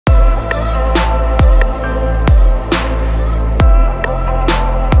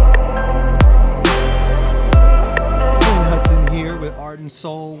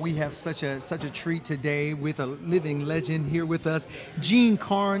Soul. We have such a treat today with a living legend here with us. Gene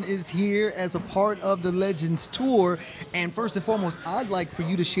Carne is here as a part of the Legends Tour. And first and foremost, I'd like for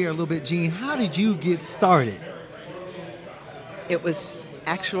you to share a little bit, Gene. How did you get started? It was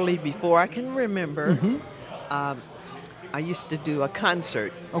actually before I can remember. I used to do a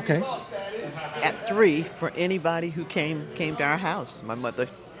concert at 3 for anybody who came to our house. My mother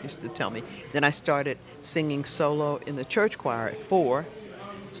used to tell me. Then I started singing solo in the church choir at 4,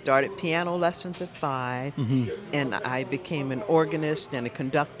 started piano lessons at 5, and I became an organist and a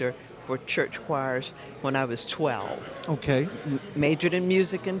conductor for church choirs when I was 12. Okay. Majored in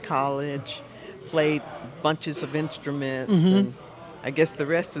music in college, played bunches of instruments, and I guess the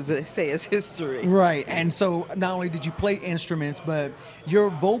rest, as they say, is history. Right, and so not only did you play instruments, but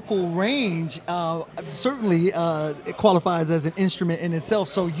your vocal range certainly it qualifies as an instrument in itself.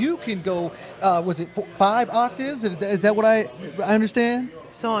 So you can go, was it 5 octaves? Is that what I understand?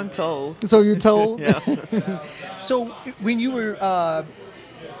 So I'm told. So you're told? Yeah. So when you were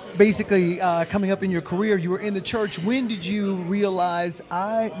basically coming up in your career, you were in the church. When did you realize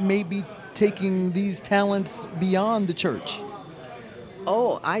I may be taking these talents beyond the church?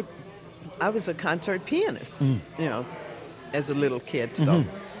 Oh, I was a concert pianist, as a little kid. So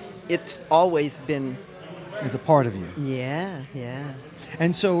it's always been... As a part of you. Yeah.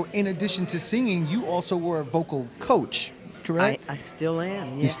 And so in addition to singing, you also were a vocal coach, correct? I still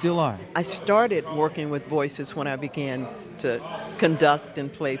am, yeah. You still are? I started working with voices when I began to conduct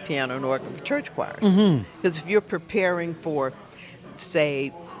and play piano and organ for church choirs. Because if you're preparing for,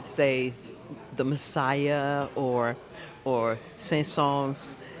 say, the Messiah or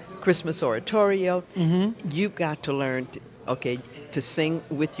Saint-Saëns Christmas Oratorio, you've got to learn to sing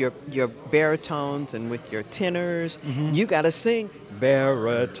with your baritones and with your tenors. You got to sing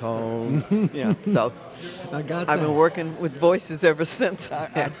baritone. So I got that. I've been working with voices ever since.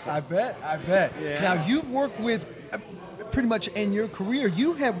 I bet. Yeah. Now you've worked with pretty much in your career,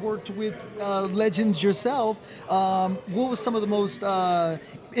 you have worked with legends yourself. What was some of the most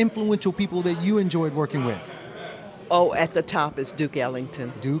influential people that you enjoyed working with? Oh, at the top is Duke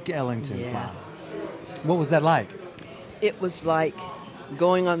Ellington. Duke Ellington, yeah. Wow. What was that like? It was like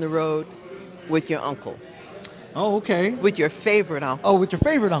going on the road with your uncle. Oh, okay. With your favorite uncle. Oh, with your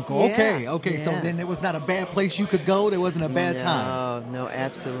favorite uncle. Yeah, Okay. So yeah. then it was not a bad place you could go. There wasn't a bad time. No,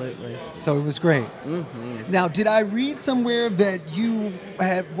 absolutely. So it was great. Now, did I read somewhere that you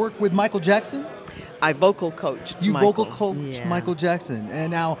had worked with Michael Jackson? I vocal coached You Michael. vocal coached Michael Jackson.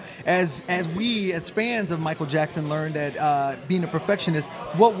 And now, as we, as fans of Michael Jackson, learned that being a perfectionist,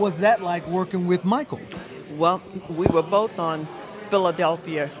 what was that like working with Michael? Well, we were both on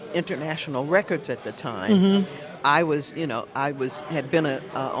Philadelphia International Records at the time. I had been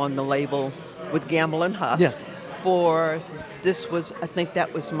on the label with Gamble and Huff. Yes. I think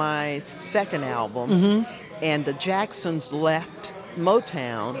that was my second album. And the Jacksons left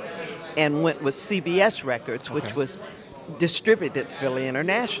Motown and went with CBS Records, which was distributed Philly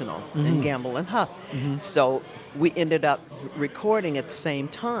International and Gamble and Huff. So we ended up recording at the same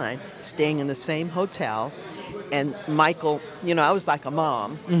time, staying in the same hotel. And Michael, I was like a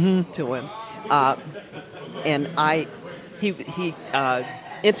mom to him. And he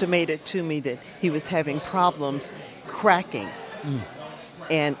intimated to me that he was having problems cracking.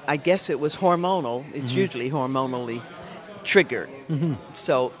 And I guess it was hormonal. It's usually hormonally triggered.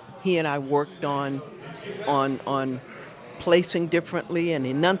 So he and I worked on placing differently and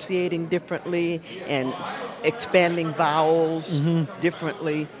enunciating differently and expanding vowels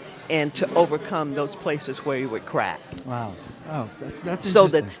differently, and to overcome those places where he would crack. Wow. Oh, that's so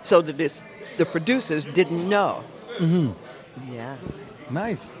interesting. The producers didn't know. Yeah.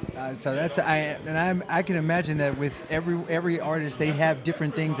 Nice. So that's I can imagine that with every artist, they have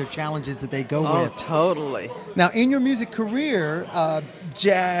different things or challenges that they go with. Oh, totally. Now, in your music career,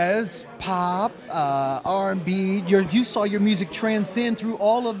 jazz, pop, R&B, you saw your music transcend through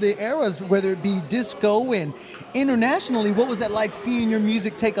all of the eras, whether it be disco and internationally. What was that like, seeing your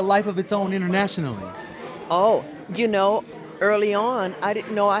music take a life of its own internationally? Oh, early on, I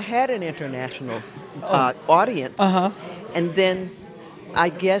didn't know I had an international audience. And then I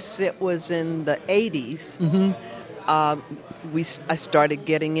guess it was in the 80s, I started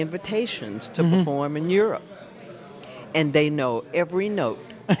getting invitations to perform in Europe. And they know every note.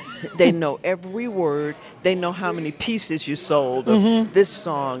 They know every word. They know how many pieces you sold of this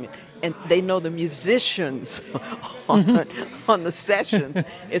song. And they know the musicians on the sessions.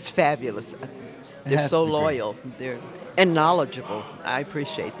 It's fabulous. They're so loyal. And knowledgeable. I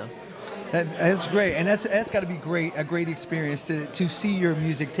appreciate them. That's great, and that's got to be great, a great experience to see your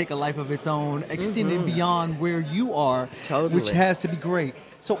music take a life of its own, extending beyond where you are, Totally. which has to be great.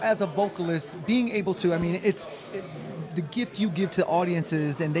 So, as a vocalist, being able to, I mean, the gift you give to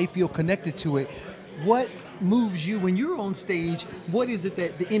audiences, and they feel connected to it. What moves you when you're on stage? What is it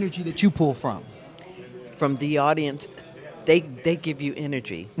that the energy that you pull from? From the audience, they give you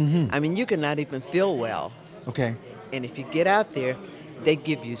energy. I mean, you cannot even feel well. Okay. And if you get out there, they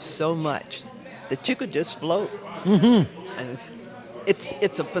give you so much that you could just float. And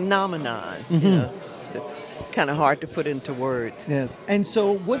it's a phenomenon. You know, that's kind of hard to put into words. Yes. And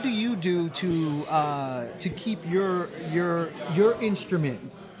so, what do you do to keep your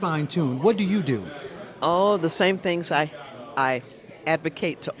instrument fine tuned? What do you do? Oh, the same things I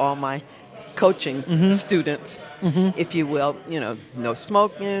advocate to all my coaching students, if you will. You know, no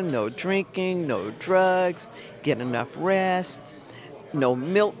smoking, no drinking, no drugs, get enough rest, no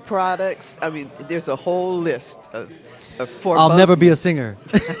milk products. I mean, there's a whole list of I'll never be a singer.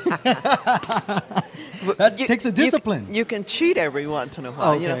 That takes a discipline. You can cheat every once in a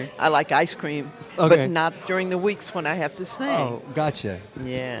while. Okay. You know, I like ice cream, Okay. but not during the weeks when I have to sing. Oh, gotcha.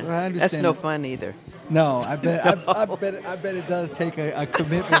 Yeah, I understand. that's no fun either. No, I bet I bet it does take a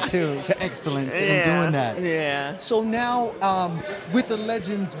commitment to excellence in doing that. Yeah. So now, with the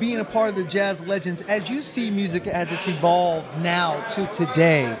legends, being a part of the Jazz Legends, as you see music as it's evolved now to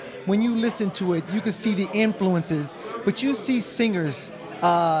today, when you listen to it, you can see the influences, but you see singers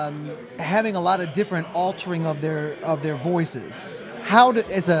having a lot of different altering of their voices.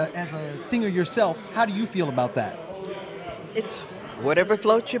 As a singer yourself, how do you feel about that? It's whatever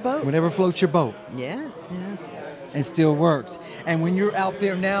floats your boat. Whatever floats your boat. Yeah. It still works. And when you're out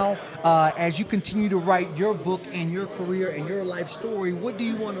there now, as you continue to write your book and your career and your life story, what do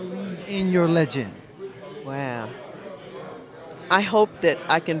you want to leave in your legend? Wow. I hope that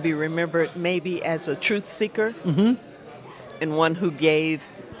I can be remembered maybe as a truth seeker and one who gave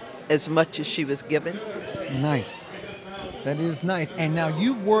as much as she was given. Nice. That is nice. And now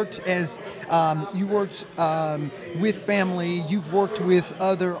you've worked with family. You've worked with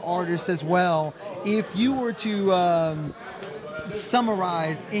other artists as well. If you were to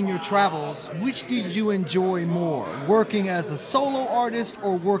summarize in your travels, which did you enjoy more, working as a solo artist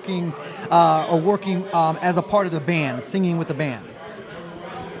or working as a part of the band, singing with the band?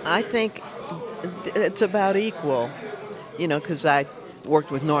 I think it's about equal, you know, because I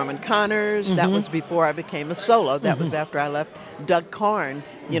worked with Norman Connors. That was before I became a solo. That was after I left Doug Carne,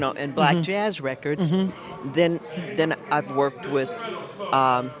 you know, and Black Jazz Records. Then I've worked with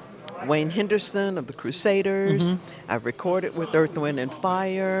Wayne Henderson of the Crusaders. I've recorded with Earth, Wind, and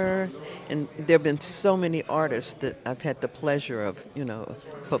Fire. And there have been so many artists that I've had the pleasure of, you know,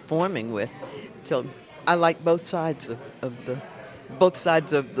 performing with. So I like both sides of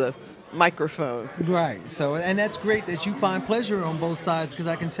the microphone. Right. So, and that's great that you find pleasure on both sides, because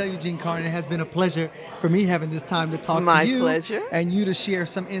I can tell you, Gene Carne, it has been a pleasure for me having this time to talk My to you. pleasure. And you to share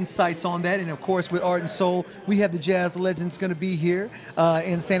some insights on that. And of course, with Art and Soul, we have the Jazz Legends going to be here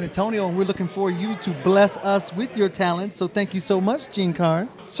in San Antonio, and we're looking for you to bless us with your talents. So thank you so much, Gene Carne.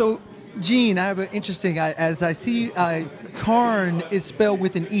 So, Gene, I have an interesting, as I see, Carne is spelled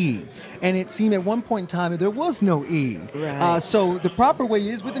with an E, and it seemed at one point in time that there was no E. Right. So the proper way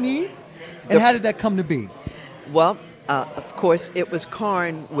is with an E, and how did that come to be? Well, of course, it was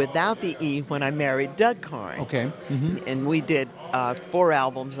Carne without the E when I married Doug Carne. Okay. And we did 4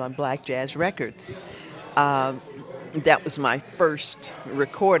 albums on Black Jazz Records. That was my first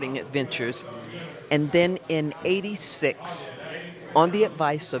recording adventures. And then in '86, on the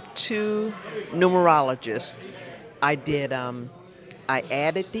advice of 2 numerologists, I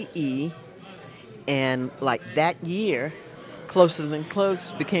added the E, and like that year, Closer Than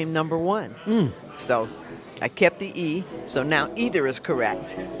Close became #1. So I kept the E, so now either is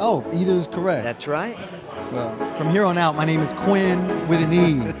correct. Oh, either is correct. That's right. Well, from here on out, my name is Quinn with an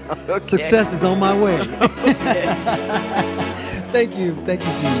E. Okay. Success is on my way. Thank you,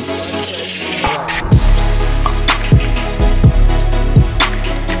 Gene.